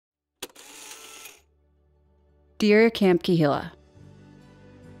Dear Camp Kehilla,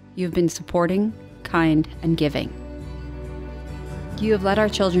 you've been supporting, kind, and giving. You have let our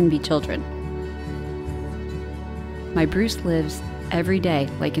children be children. My Bruce lives every day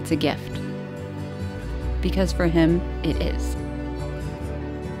like it's a gift, because for him, it is.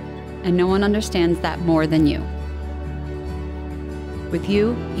 And no one understands that more than you. With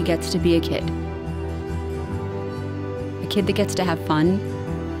you, he gets to be a kid. A kid that gets to have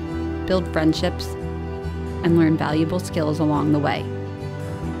fun, build friendships, and learn valuable skills along the way.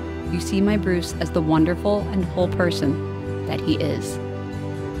 You see my Bruce as the wonderful and whole person that he is.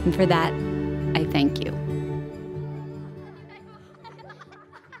 And for that, I thank you.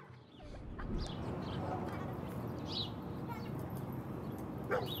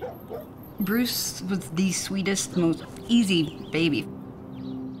 Bruce was the sweetest, most easy baby.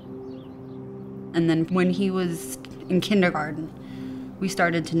 And then when he was in kindergarten, we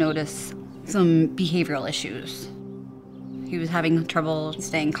started to notice some behavioral issues. He was having trouble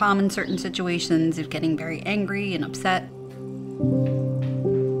staying calm in certain situations. He was getting very angry and upset.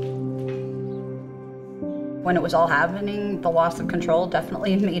 When it was all happening, the loss of control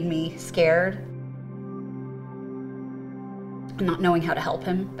definitely made me scared. Not knowing how to help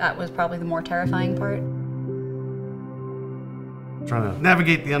him, that was probably the more terrifying part. Trying to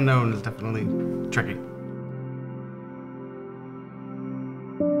navigate the unknown is definitely tricky.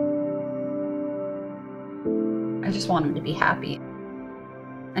 I just want him to be happy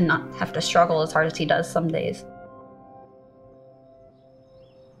and not have to struggle as hard as he does some days.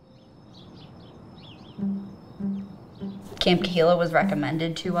 Camp Kehilla was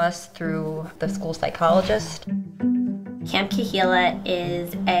recommended to us through the school psychologist. Camp Kehilla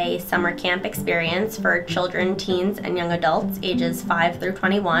is a summer camp experience for children, teens, and young adults ages 5 through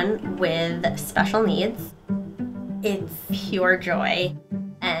 21 with special needs. It's pure joy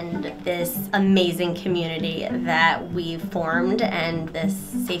and this amazing community that we've formed, and this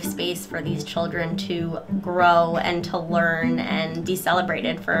safe space for these children to grow and to learn and be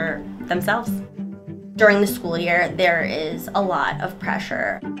celebrated for themselves. During the school year, there is a lot of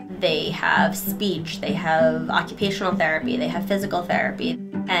pressure. They have speech, they have occupational therapy, they have physical therapy,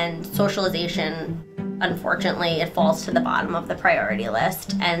 and socialization, unfortunately, it falls to the bottom of the priority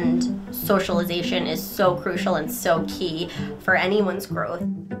list. And socialization is so crucial and so key for anyone's growth,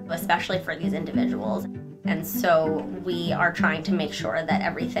 especially for these individuals. And so we are trying to make sure that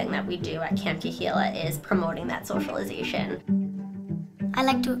everything that we do at Camp Kehilla is promoting that socialization. I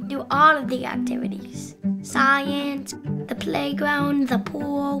like to do all of the activities. Science, the playground, the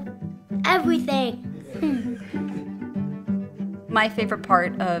pool, everything. My favorite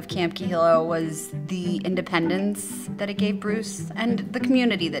part of Camp Kehilla was the independence that it gave Bruce and the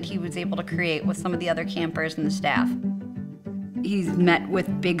community that he was able to create with some of the other campers and the staff. He's met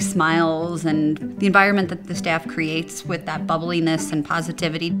with big smiles, and the environment that the staff creates with that bubbliness and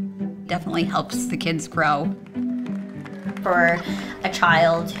positivity definitely helps the kids grow. For a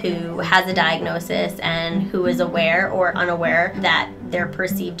child who has a diagnosis and who is aware or unaware that they're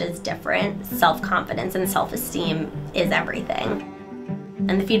perceived as different, self-confidence and self-esteem is everything.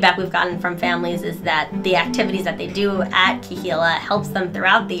 And the feedback we've gotten from families is that the activities that they do at Kehilla helps them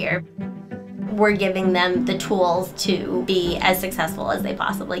throughout the year. We're giving them the tools to be as successful as they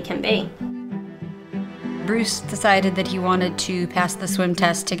possibly can be. Bruce decided that he wanted to pass the swim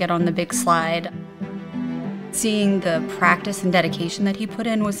test to get on the big slide. Seeing the practice and dedication that he put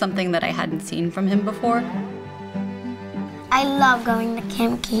in was something that I hadn't seen from him before. I love going to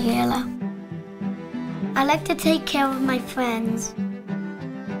Camp Kehilla. I like to take care of my friends.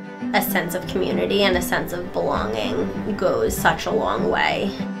 A sense of community and a sense of belonging goes such a long way.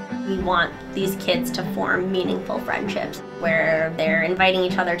 We want these kids to form meaningful friendships where they're inviting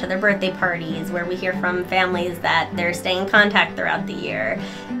each other to their birthday parties, where we hear from families that they're staying in contact throughout the year.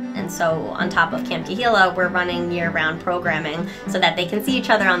 And so on top of Camp Kehilla, we're running year-round programming so that they can see each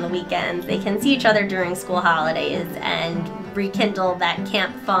other on the weekends, they can see each other during school holidays, and rekindle that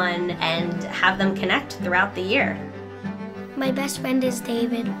camp fun and have them connect throughout the year. My best friend is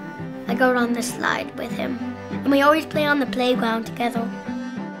David. I go on the slide with him, and we always play on the playground together.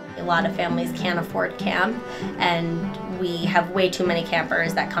 A lot of families can't afford camp, and we have way too many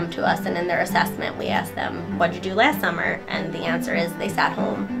campers that come to us, and in their assessment we ask them, what'd you do last summer? And the answer is they sat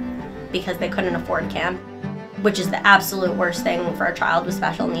home because they couldn't afford camp, which is the absolute worst thing for a child with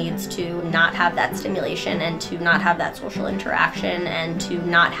special needs, to not have that stimulation and to not have that social interaction and to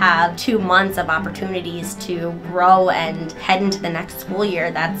not have 2 months of opportunities to grow and head into the next school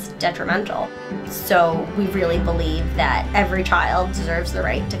year. That's detrimental. So we really believe that every child deserves the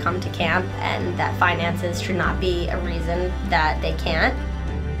right to come to camp, and that finances should not be a reason that they can't.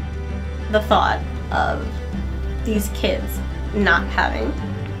 The thought of these kids not having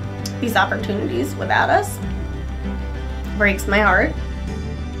these opportunities without us breaks my heart.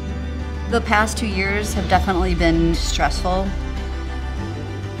 The past 2 years have definitely been stressful,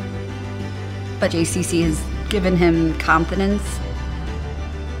 but JCC has given him confidence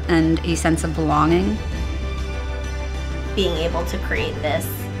and a sense of belonging. Being able to create this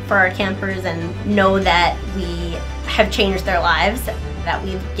for our campers and know that we have changed their lives, that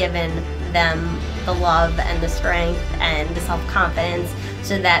we've given them the love and the strength and the self-confidence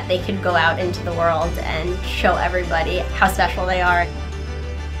so that they could go out into the world and show everybody how special they are.